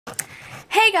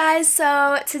Hey guys,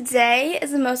 so today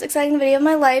is the most exciting video of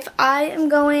my life.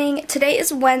 Today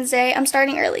is Wednesday, I'm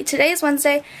starting early. Today is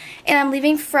Wednesday and I'm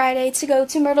leaving Friday to go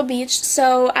to Myrtle Beach.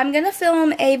 So I'm going to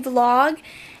film a vlog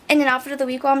and an outfit of the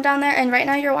week while I'm down there, and right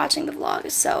now you're watching the vlog.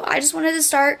 So I just wanted to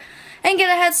start and get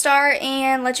a head start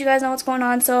and let you guys know what's going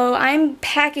on. So I'm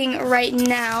packing right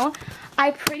now.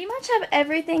 I pretty much have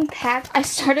everything packed. I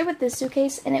started with this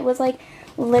suitcase and it was like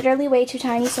literally way too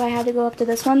tiny, so I had to go up to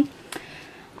this one.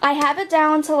 I have it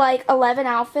down to like 11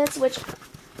 outfits, which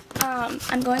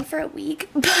I'm going for a week,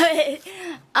 but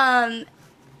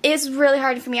it's really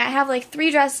hard for me. I have like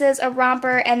 3 dresses, a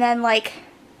romper, and then like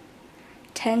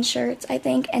 10 shirts, I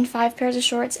think, and 5 pairs of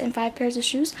shorts and 5 pairs of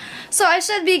shoes. So I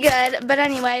should be good, but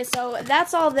anyway, so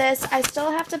that's all this. I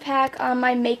still have to pack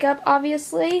my makeup,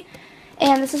 obviously,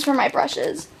 and this is for my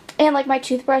brushes, and like my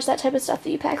toothbrush, that type of stuff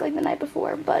that you pack like the night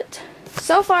before, but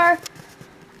so far,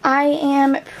 I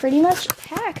am pretty much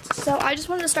packed. So I just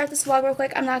wanted to start this vlog real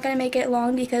quick. I'm not going to make it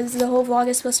long because the whole vlog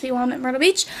is supposed to be while I'm at Myrtle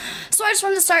Beach. So I just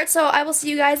wanted to start, so I will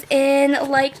see you guys in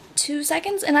like 2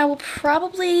 seconds and I will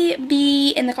probably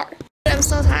be in the car. I'm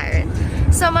so tired.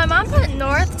 So my mom put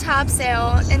North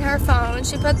Topsail in her phone.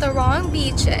 She put the wrong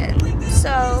beach in.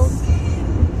 So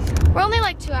we're only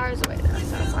like 2 hours away though,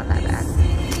 so it's not that bad.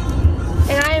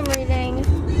 And I am reading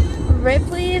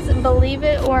Ripley's Believe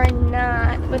It or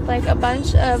Not with like a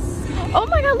bunch of, oh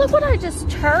my god, look what I just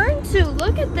turned to.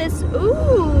 Look at this.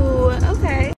 Ooh,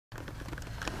 okay.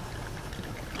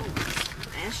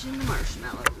 Smashing the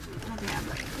marshmallows.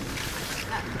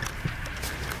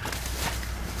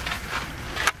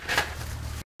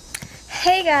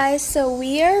 Hey guys, so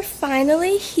we are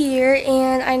finally here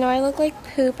and I know I look like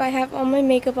poop. I have all my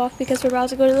makeup off because we're about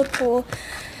to go to the pool.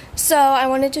 So I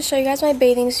wanted to show you guys my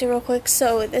bathing suit real quick.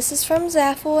 So this is from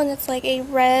Zaful and it's like a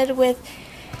red with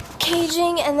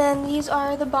caging, and then these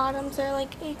are the bottoms. They're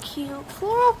like a cute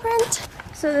floral print.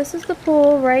 So this is the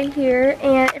pool right here,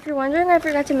 and if you're wondering, I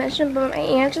forgot to mention, but my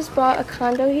aunt just bought a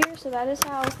condo here, so that is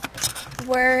how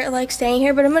we're like staying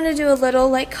here. But I'm gonna do a little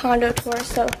like condo tour.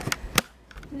 So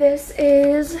this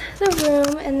is the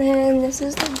room, and then this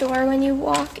is the door when you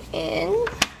walk in.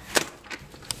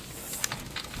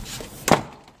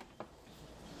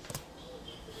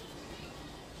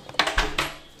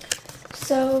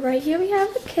 So right here we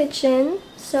have the kitchen.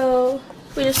 So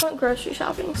we just went grocery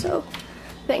shopping, so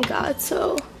thank God.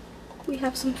 So we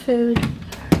have some food.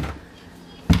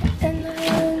 And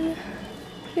then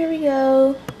here we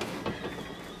go.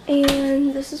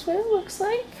 And this is what it looks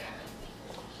like.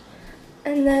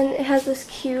 And then it has this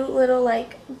cute little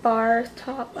like bar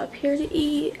top up here to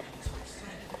eat.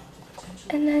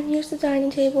 And then here's the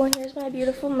dining table, and here's my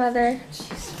beautiful mother.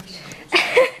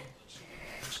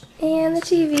 And the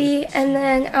TV, and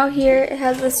then out here it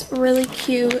has this really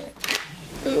cute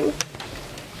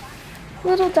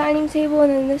little dining table,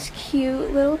 and then this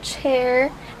cute little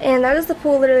chair, and that is the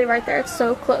pool literally right there. It's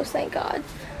so close, thank God.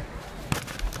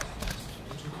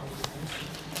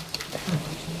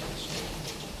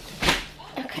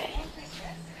 Okay.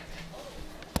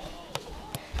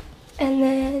 And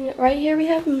then right here we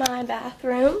have my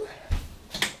bathroom.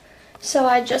 So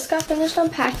I just got finished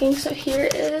unpacking, so here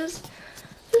is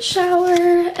the shower,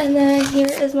 and then here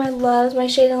is my Loves, my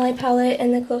Shade and Light palette,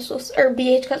 and the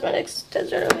BH Cosmetics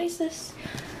Desert Oasis.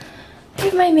 I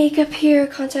have my makeup here,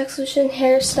 contact solution,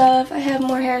 hair stuff. I have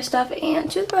more hair stuff and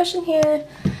toothbrush in here,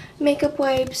 makeup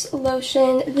wipes,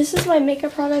 lotion. This is my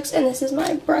makeup products, and this is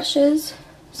my brushes.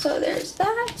 So there's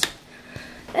that.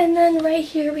 And then right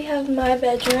here we have my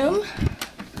bedroom.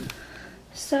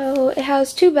 So it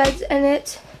has 2 beds in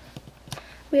it.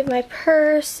 We have my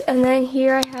purse, and then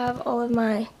here I have all of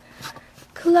my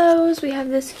clothes. We have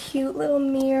this cute little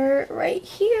mirror right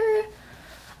here.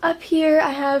 Up here I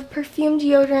have perfume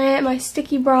deodorant, my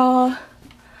sticky bra,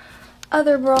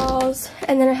 other bras,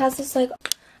 and then it has this like,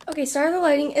 okay, sorry the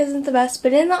lighting isn't the best,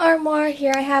 but in the armoire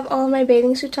here I have all of my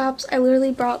bathing suit tops. I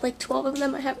literally brought like 12 of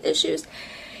them. I have issues.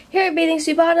 Here are bathing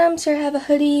suit bottoms, here I have a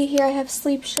hoodie, here I have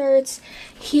sleep shirts,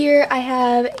 here I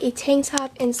have a tank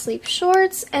top and sleep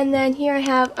shorts, and then here I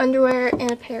have underwear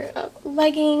and a pair of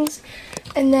leggings,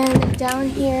 and then down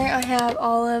here I have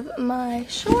all of my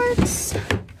shorts.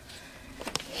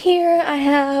 Here I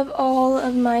have all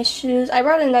of my shoes. I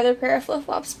brought another pair of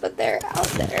flip-flops, but they're out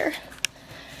there.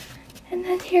 And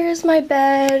then here's my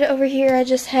bed. Over here I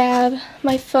just have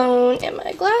my phone and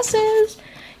my glasses.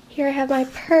 Here I have my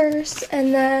purse,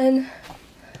 and then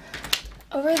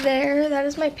over there, that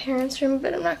is my parents' room,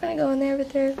 but I'm not going to go in there,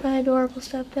 but there's my adorable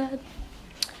stepdad.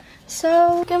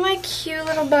 So, look at my cute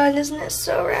little bud, isn't it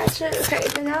so ratchet? Okay,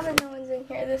 but now that no one's in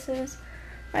here, this is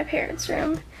my parents'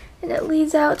 room, and it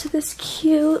leads out to this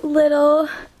cute little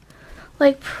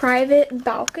like private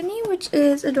balcony, which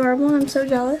is adorable. I'm so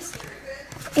jealous.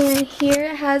 And here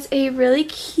it has a really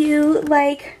cute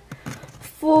like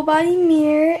full body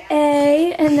mirror,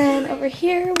 and then over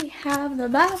here we have the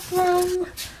bathroom,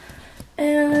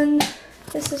 and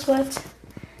this is what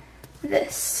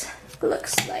this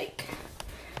looks like.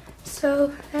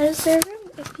 So that is their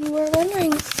room, if you were wondering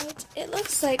what it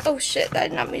looks like. Oh shit, I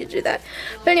did not mean to do that.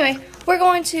 But anyway, we're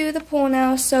going to the pool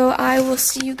now, so I will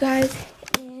see you guys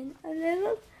in a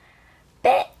little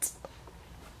bit.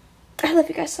 I love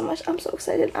you guys so much. I'm so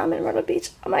excited. I'm in Myrtle Beach.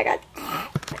 Oh my god.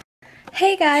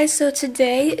 Hey guys, so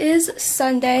today is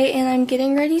Sunday and I'm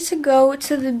getting ready to go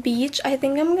to the beach. I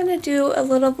think I'm gonna do a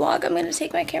little vlog. I'm gonna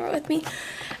take my camera with me.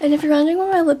 And if you're wondering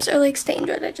why my lips are like stained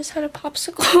red, I just had a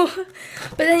popsicle.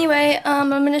 But anyway, I'm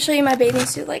gonna show you my bathing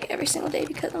suit like every single day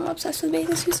because I'm obsessed with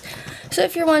bathing suits. So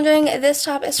if you're wondering, this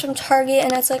top is from Target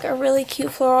and it's like a really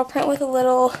cute floral print with a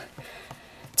little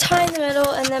tie in the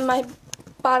middle, and then my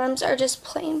bottoms are just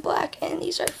plain black, and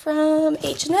these are from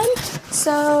H&M.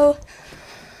 So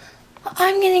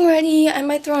I'm getting ready. I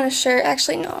might throw on a shirt.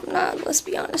 Actually, no, I'm not. Let's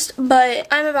be honest. But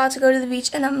I'm about to go to the beach,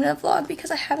 and I'm going to vlog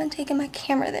because I haven't taken my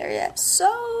camera there yet.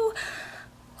 So,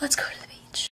 let's go to the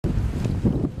beach.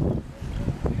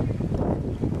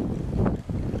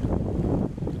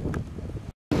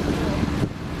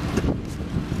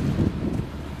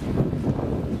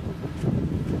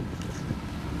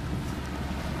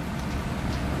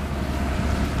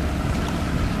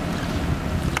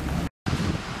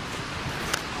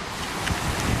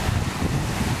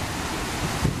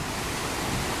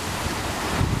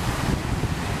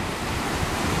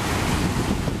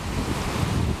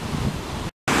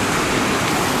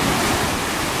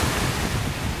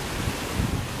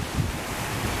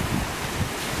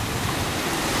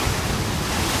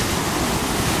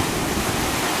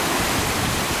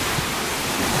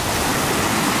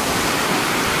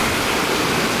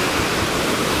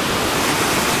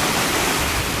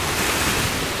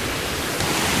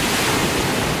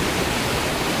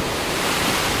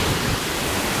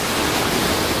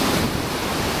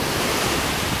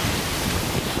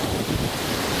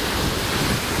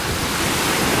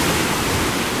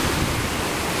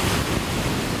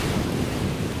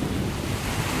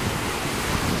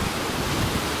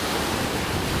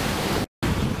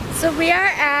 So we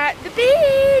are at the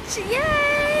beach,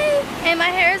 yay! And my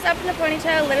hair is up in a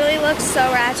ponytail. It literally looks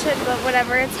so ratchet, but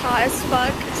whatever, it's hot as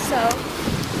fuck, so.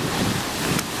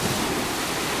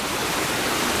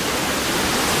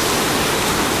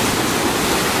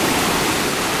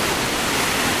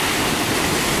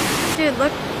 Dude,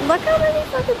 look how many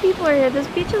fucking people are here. This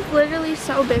beach is literally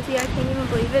so busy, I can't even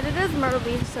believe it. It is Myrtle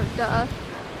Beach, so duh.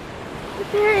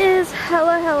 But there is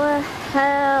hella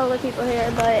people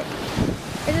here, but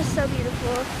it is so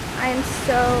beautiful. I am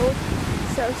so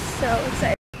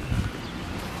excited.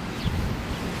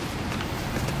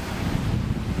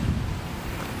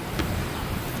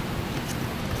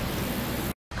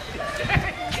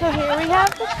 So here we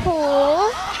have the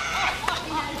pool.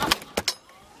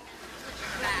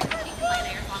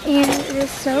 And it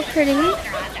is so pretty.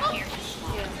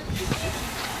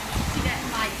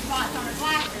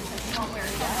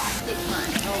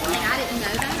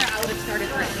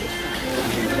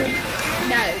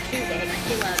 No, Tuesday.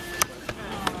 She loves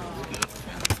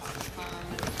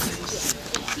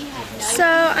So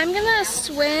I'm gonna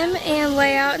swim and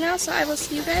lay out now, so I will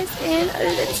see you guys in a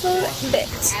little bit.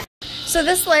 So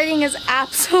this lighting is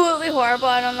absolutely horrible.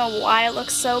 I don't know why it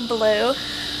looks so blue.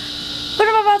 But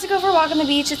I'm about to go for a walk on the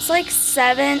beach. It's like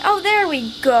 7. Oh, there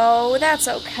we go. That's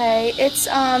okay. It's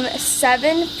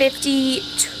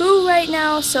 7:52 right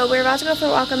now, so we're about to go for a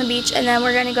walk on the beach, and then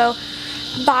we're gonna go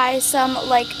buy some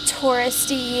like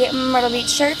touristy Myrtle Beach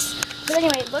shirts. But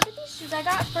anyway, look at these shoes I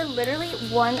got for literally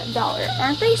 $1.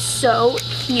 Aren't they so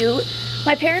cute?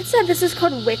 My parents said this is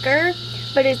called wicker,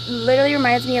 but it literally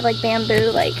reminds me of like bamboo.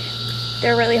 Like,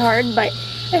 they're really hard, but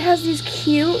it has these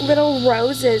cute little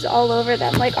roses all over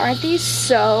them. Like, aren't these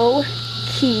so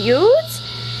cute?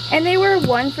 And they were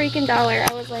 $1 freaking.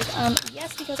 I was like,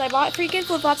 yes, because I bought freaking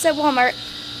flip-flops at Walmart.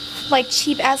 Like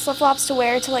cheap ass flip-flops to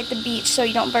wear to like the beach so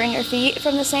you don't burn your feet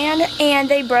from the sand, and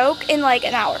they broke in like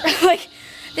an hour. Like,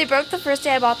 they broke the first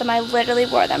day I bought them. I literally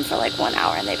wore them for like 1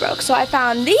 hour and they broke. So I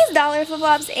found these dollar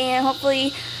flip-flops, and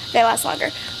hopefully they last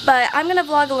longer. But I'm gonna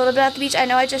vlog a little bit at the beach. I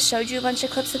know I just showed you a bunch of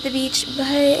clips at the beach, but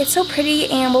it's so pretty,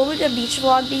 and what would a beach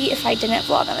vlog be if I didn't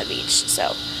vlog on the beach?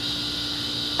 So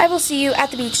I will see you at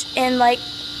the beach in like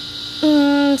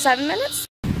 7 minutes.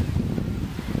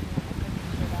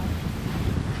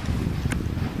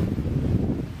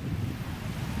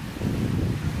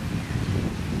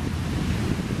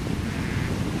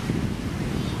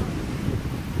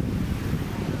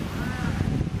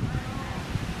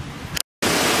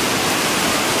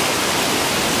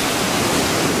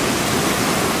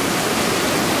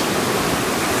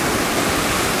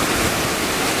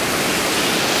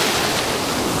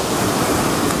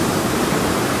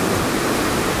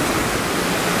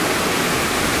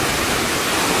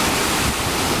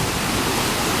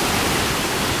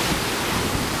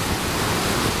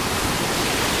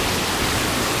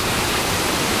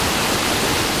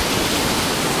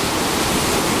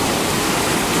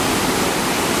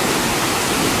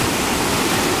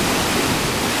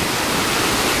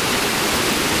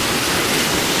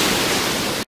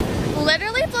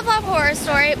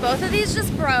 okay, both of these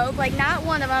just broke. Like, not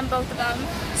one of them, both of them.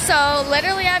 So,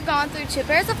 literally, I've gone through 2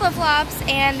 pairs of flip-flops,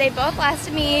 and they both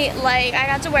lasted me, like, I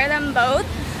got to wear them both.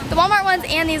 The Walmart ones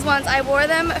and these ones, I wore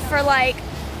them for, like,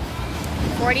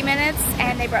 40 minutes,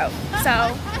 and they broke.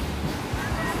 So,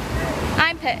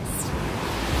 I'm pissed.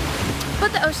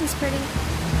 But the ocean's pretty.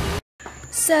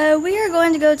 So we are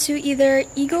going to go to either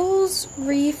Eagles,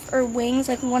 Reef, or Wings,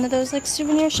 like one of those like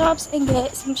souvenir shops, and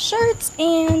get some shirts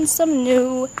and some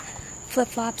new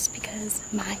flip-flops because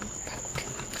mine broke.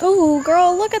 Oh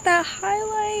girl, look at that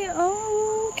highlight.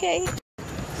 Oh, okay.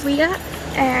 We got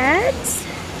at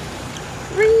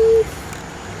Reef.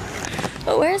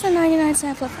 But where's the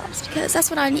 99-cent flip-flops? Because that's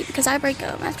what I need, because I break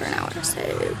them after an hour,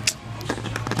 so.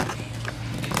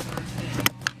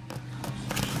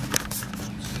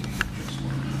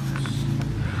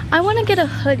 I want to get a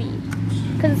hoodie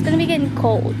because it's going to be getting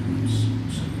cold.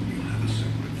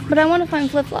 But I want to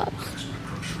find flip-flops.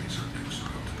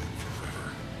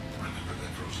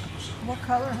 What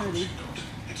color hoodie?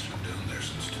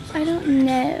 I don't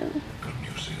know.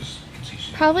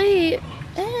 Probably,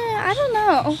 I don't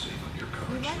know.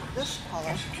 You like this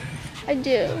color. I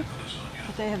do.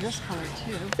 But they have this color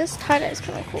too. This tie-dye is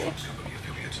kind of cool.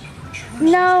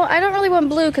 No, I don't really want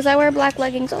blue because I wear black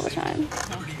leggings all the time.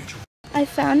 I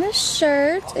found this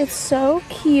shirt. It's so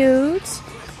cute.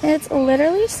 And it's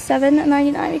literally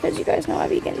 $7.99 because you guys know I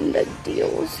be getting the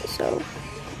deals. So,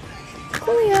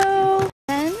 coolio.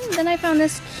 And then I found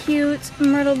this cute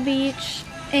Myrtle Beach.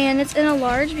 And it's in a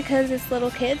large because it's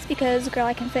little kids. Because, girl,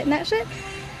 I can fit in that shit.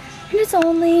 And it's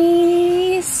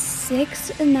only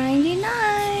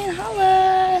 $6.99.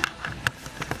 Holla.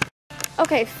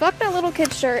 Okay, fuck that little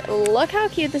kid shirt. Look how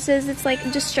cute this is. It's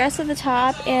like distressed at the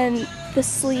top and the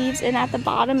sleeves, and at the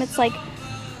bottom it's like,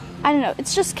 I don't know,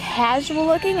 it's just casual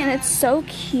looking and it's so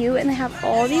cute, and they have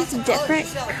all these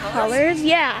different colors.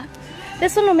 Yeah,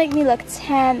 this one will make me look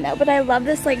tan though, but I love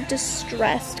this like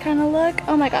distressed kind of look.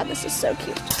 Oh my god, this is so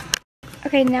cute.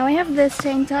 Okay, now I have this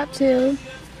tank top too,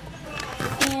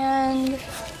 and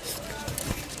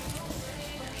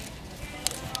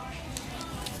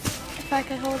if I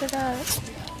could hold it up.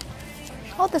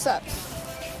 Hold this up.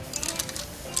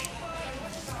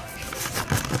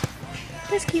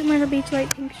 This cute Myrtle Beach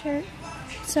light pink shirt.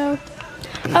 So,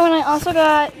 oh, and I also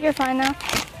got, you're fine now,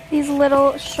 these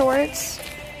little shorts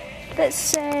that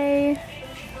say,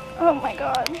 oh my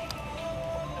god,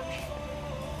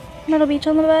 Myrtle Beach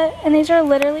on the butt, and these are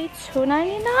literally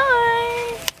 $2.99.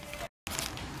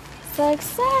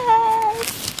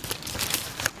 Success!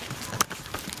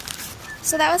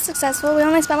 So that was successful. We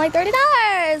only spent like $30.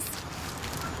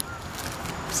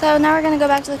 So now we're gonna go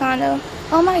back to the condo.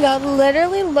 Oh my god,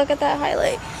 literally look at that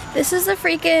highlight. This is a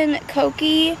freaking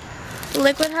Koki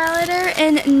liquid highlighter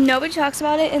and nobody talks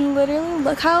about it, and literally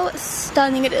look how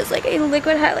stunning it is. Like a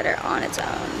liquid highlighter on its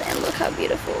own, and look how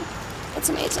beautiful. It's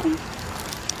amazing.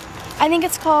 I think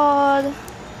it's called,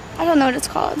 I don't know what it's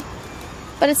called,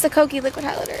 but it's the Koki liquid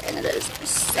highlighter and it is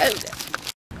so good.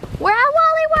 We're at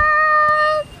Wally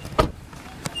World!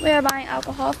 We are buying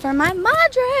alcohol for my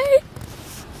madre.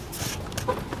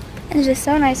 And it's just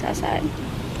so nice outside.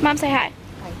 Mom, say hi.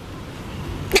 Hi.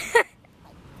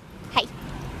 Hi.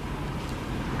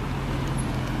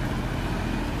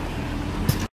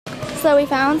 So we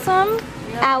found some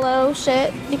aloe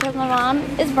shit because my mom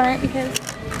is burnt because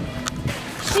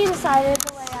she decided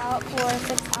to lay out for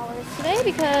 6 hours today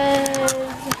because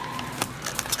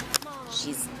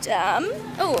she's dumb.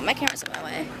 Oh, my camera's in my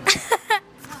way.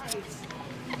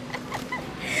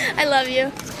 I love you.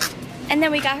 And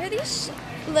then we got her these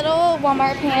little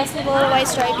Walmart pants with a little white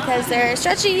stripe because they're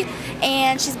stretchy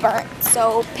and she's burnt,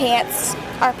 so pants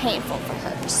are painful for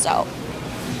her. So,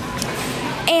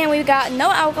 and we got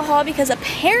no alcohol because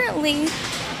apparently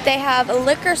they have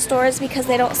liquor stores because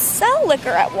they don't sell liquor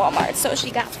at Walmart. So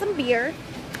she got some beer,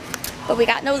 but we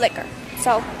got no liquor,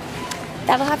 so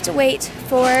that'll have to wait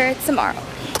for tomorrow.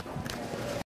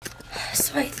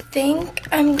 So I think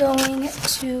I'm going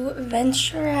to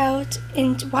venture out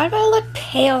into, why do I look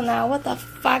pale now? What the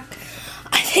fuck?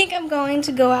 I think I'm going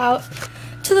to go out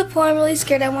to the pool. I'm really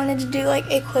scared. I wanted to do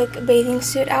like a quick bathing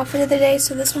suit outfit of the day.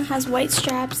 So this one has white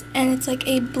straps and it's like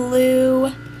a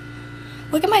blue,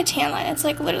 look at my tan line. It's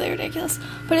like literally ridiculous.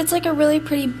 But it's like a really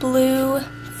pretty blue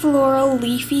floral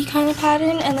leafy kind of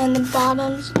pattern. And then the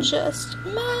bottoms just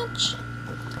match.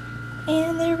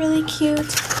 And they're really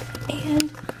cute.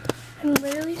 And I'm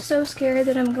literally so scared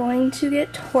that I'm going to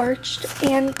get torched,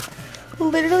 and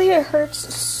literally it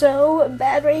hurts so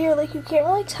bad right here. Like, you can't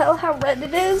really tell how red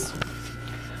it is,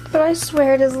 but I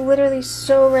swear it is literally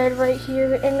so red right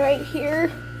here and right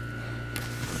here.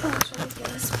 Oh, it's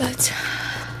ridiculous, but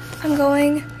I'm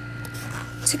going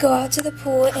to go out to the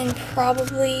pool and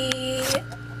probably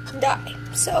die.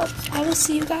 So I will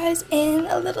see you guys in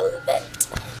a little bit.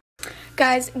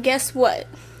 Guys, guess what?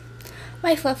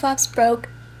 My flip-flops broke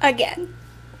again.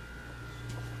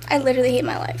 I literally hate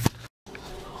my life.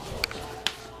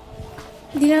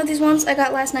 Do you know these ones I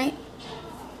got last night?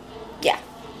 Yeah.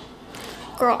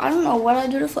 Girl, I don't know what I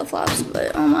do to flip-flops,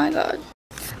 but oh my god.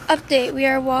 Update, we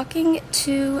are walking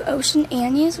to Ocean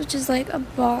Annie's, which is like a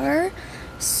bar.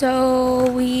 So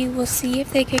we will see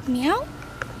if they kick me out.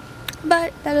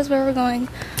 But that is where we're going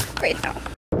right now.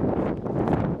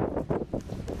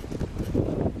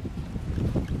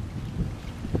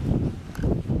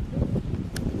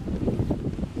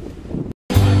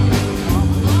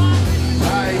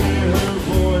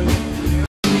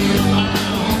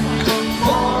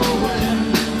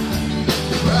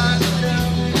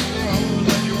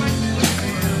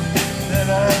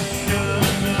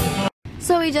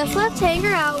 So we just left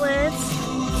Tanger Outlets,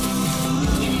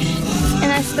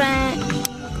 and I spent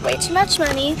way too much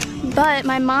money, but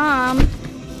my mom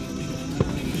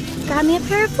got me a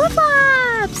pair of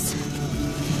flip-flops.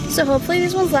 So hopefully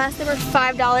these ones last. They were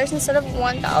 $5 instead of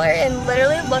 $1, and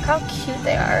literally look how cute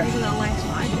they are.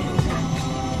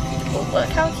 Look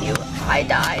how cute. I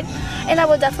died. And I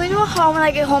will definitely do a haul when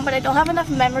I get home, but I don't have enough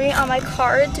memory on my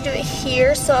card to do it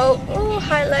here, so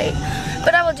highlight.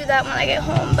 But I will do that when I get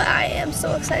home. But I am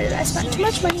so excited. I spent too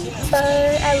much money, but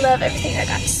I love everything I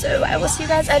got. So I will see you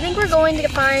guys. I think we're going to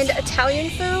find Italian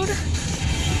food.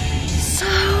 So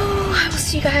I will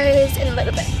see you guys in a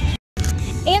little bit.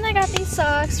 And I got these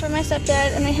socks for my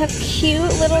stepdad, and they have cute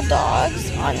little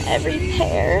dogs on every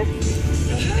pair.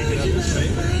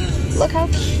 Look how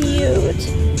cute.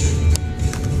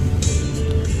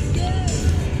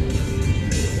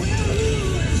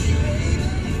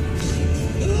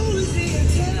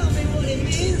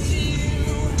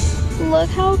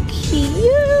 Look how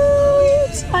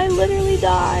cute! I literally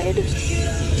died.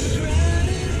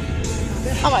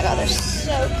 Oh my god, they're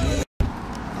so cute.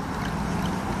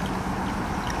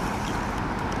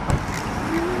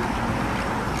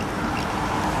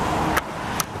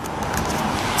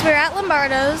 So we're at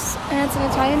Lombardo's, and it's an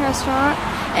Italian restaurant,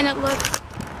 and it looks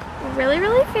really,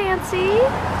 really fancy.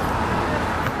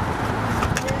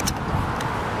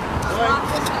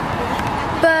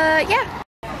 But yeah.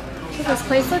 So this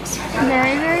place looks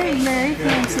very, very, very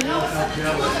fancy.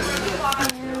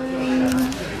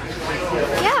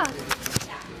 Yeah.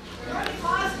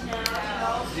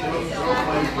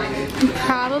 I'm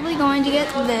probably going to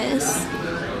get this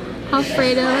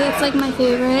Alfredo. It's like my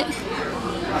favorite.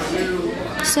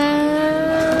 So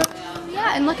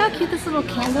yeah, and look how cute this little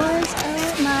candle is.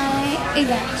 Oh my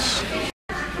gosh.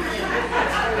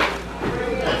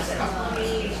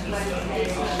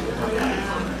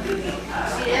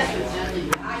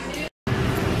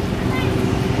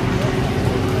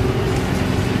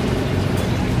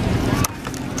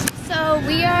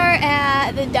 We are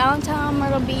at the downtown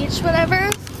Myrtle Beach,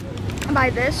 whatever, by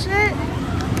this shit.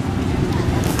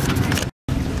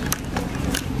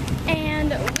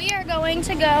 And we are going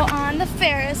to go on the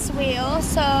Ferris wheel,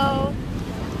 so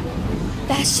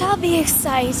that shall be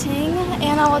exciting.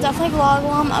 And I will definitely vlog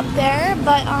while I'm up there.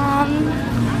 But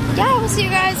yeah, we'll see you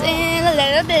guys in a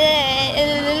little bit.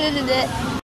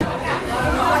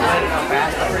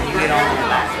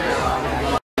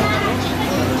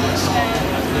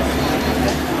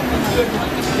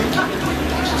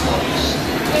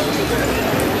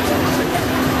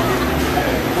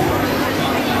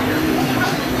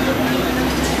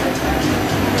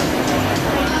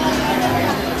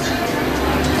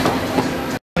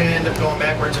 End up going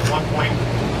backwards at one point.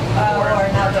 Or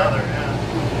another.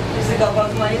 Yeah. Does it go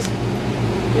both ways?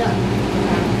 Yeah.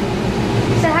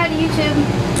 Say hi to YouTube.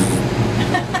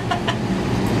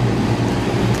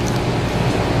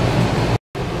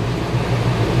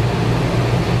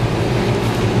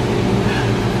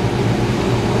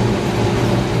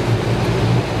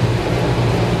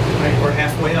 We're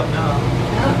halfway up now.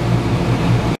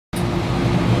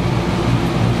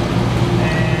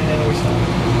 And then we stop.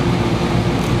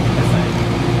 I think.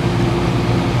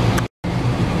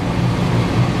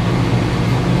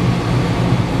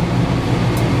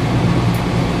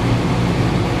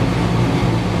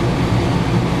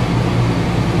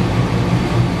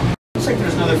 Looks like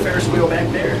there's another Ferris wheel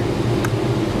back there.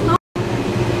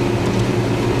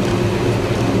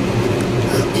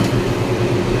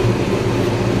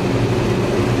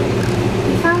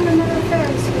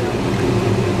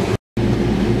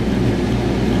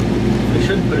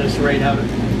 Put us right out,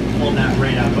 well, not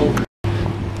right out over.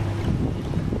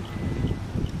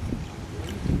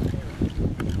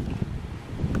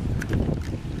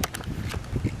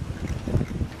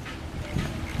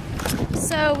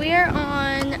 we are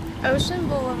on Ocean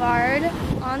Boulevard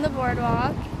on the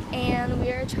boardwalk, and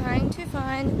we are trying to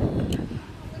find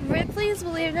Ripley's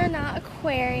Believe It or Not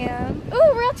aquarium.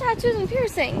 Ooh, real tattoos and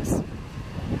piercings.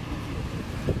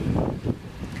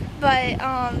 But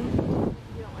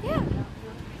yeah.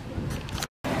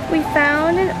 We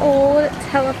found an old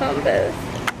telephone booth.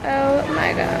 Oh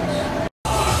my gosh.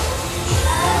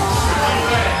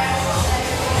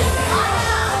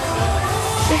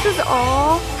 This is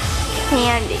all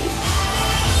candy.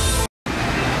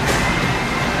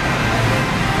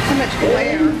 How much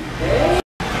glare?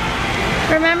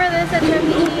 Remember this at Chuck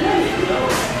E. Cheese?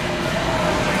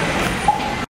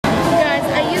 Guys,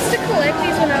 I used to collect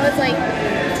these when I was like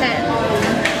 10.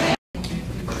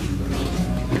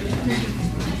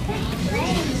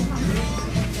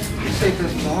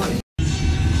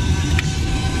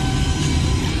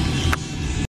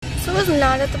 So it's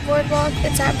not at the boardwalk,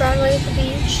 it's at Broadway at the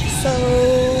beach. So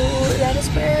that is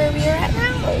where we are at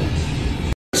now.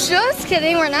 Just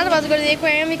kidding, we're not about to go to the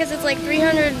aquarium because it's like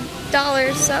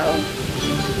 $300, so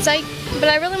it's like, but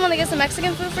I really want to get some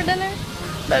Mexican food for dinner.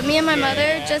 But me and my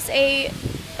mother just ate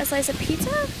a slice of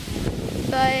pizza,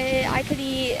 but I could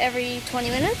eat every 20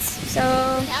 minutes, so.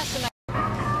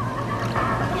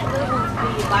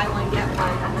 Buy one, get one.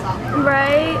 That's all.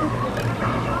 Right.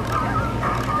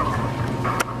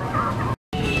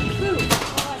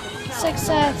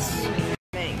 Success. Is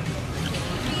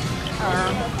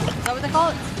that what they call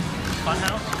it?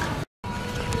 Funhouse?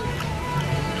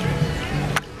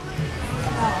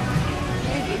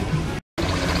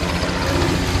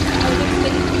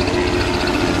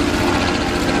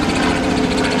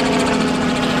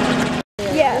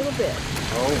 Yeah. A little bit.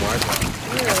 Oh my god.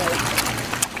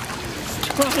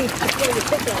 Trying to get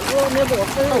that little nibble of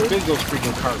How food. big those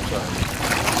freaking carps are.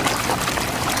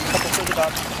 Couple for the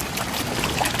dog.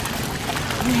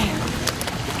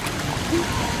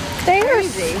 They are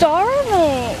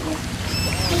starving.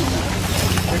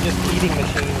 They're just eating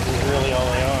machines is really all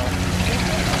they are.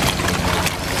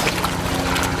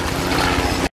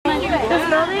 This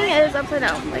building is upside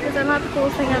down. Like, is that not the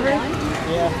coolest thing ever?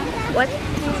 Yeah. What?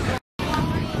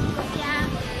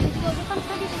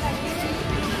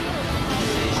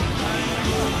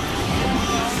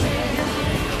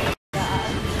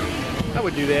 I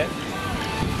would do that.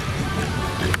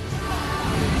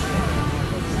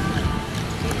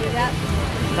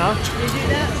 Huh?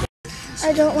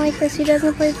 I don't like this. He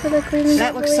doesn't play for the Cleveland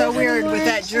That looks so Cavaliers weird anymore, with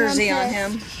that and jersey I'm on pissed.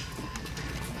 him.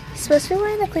 He's supposed to be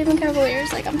wearing the Cleveland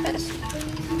Cavaliers. Like, I'm pissed.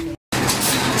 Isn't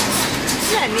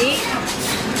that neat?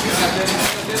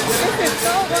 This is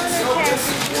saltwater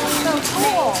taffy. So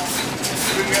cool.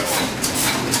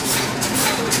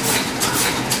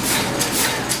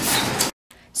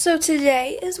 So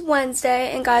today is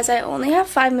Wednesday, and guys, I only have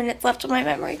 5 minutes left on my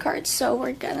memory card, so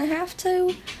we're gonna have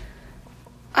to,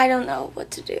 I don't know what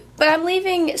to do. But I'm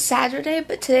leaving Saturday,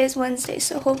 but today's Wednesday,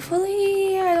 so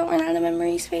hopefully I don't run out of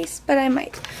memory space, but I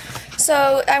might.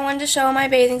 So I wanted to show my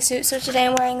bathing suit. So today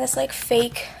I'm wearing this like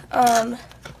fake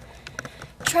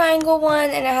triangle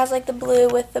one, and it has like the blue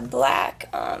with the black,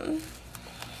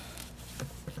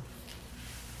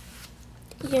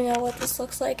 you know what this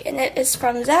looks like, and it is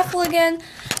from Zaful again.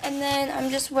 And then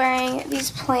I'm just wearing these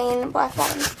plain black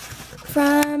bottoms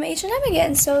from H&M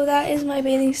again. So that is my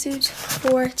bathing suit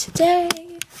for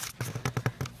today.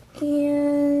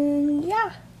 And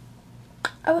yeah,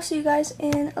 I will see you guys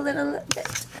in a little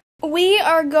bit. We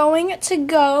are going to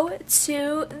go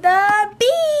to the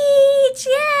beach.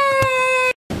 Yay!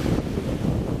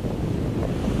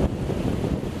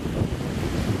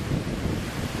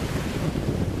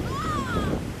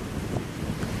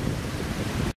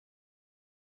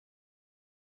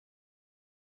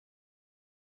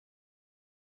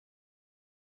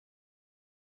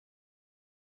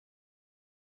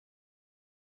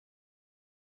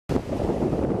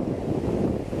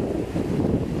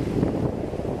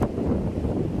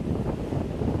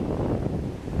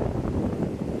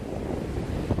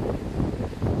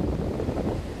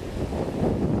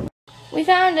 We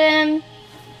found him.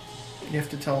 You have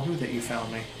to tell who that you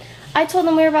found me. I told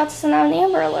them we were about to send out an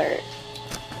Amber Alert.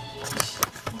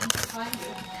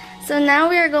 So now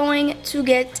we are going to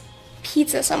get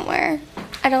pizza somewhere.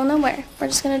 I don't know where. We're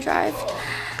just gonna drive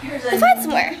to find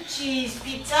somewhere. Cheese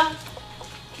pizza.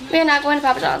 We are not going to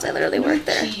Papa John's. I literally work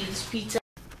there. Cheese pizza.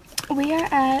 We are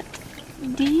at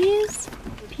D's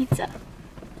Pizza.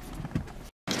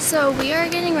 So we are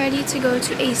getting ready to go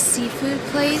to a seafood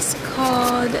place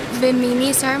called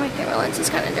Bimini. Sorry, my camera lens is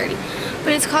kind of dirty.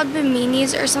 But it's called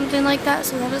Bimini's or something like that.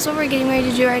 So that is what we're getting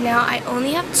ready to do right now. I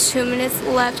only have 2 minutes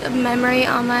left of memory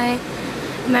on my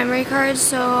memory card.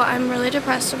 So I'm really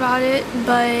depressed about it.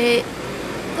 But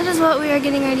That is what we are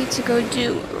getting ready to go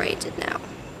do right now.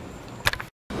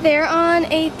 They're on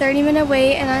a 30-minute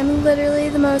wait, and I'm literally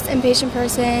the most impatient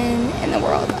person in the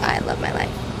world. I love my life.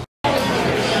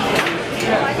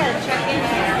 I gotta check in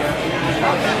here.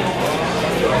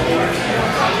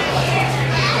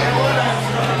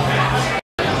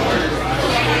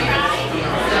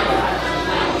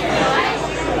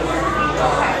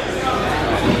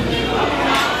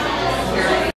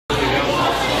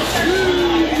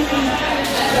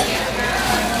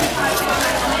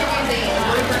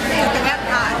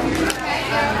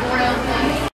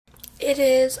 It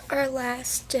is our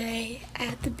last day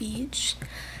at the beach,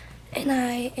 and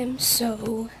I am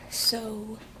so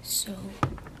sad.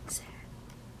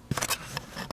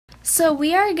 So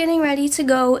we are getting ready to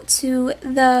go to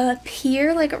the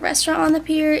pier, like a restaurant on the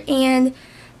pier, and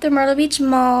the Myrtle Beach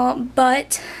Mall,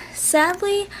 but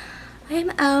sadly I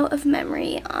am out of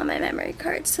memory on my memory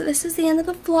card. So this is the end of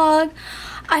the vlog.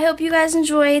 I hope you guys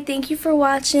enjoyed. Thank you for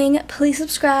watching. Please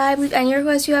subscribe. Leave any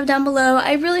requests you have down below.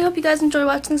 I really hope you guys enjoyed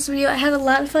watching this video. I had a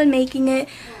lot of fun making it.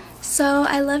 So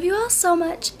I love you all so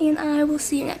much, and I will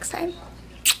see you next time.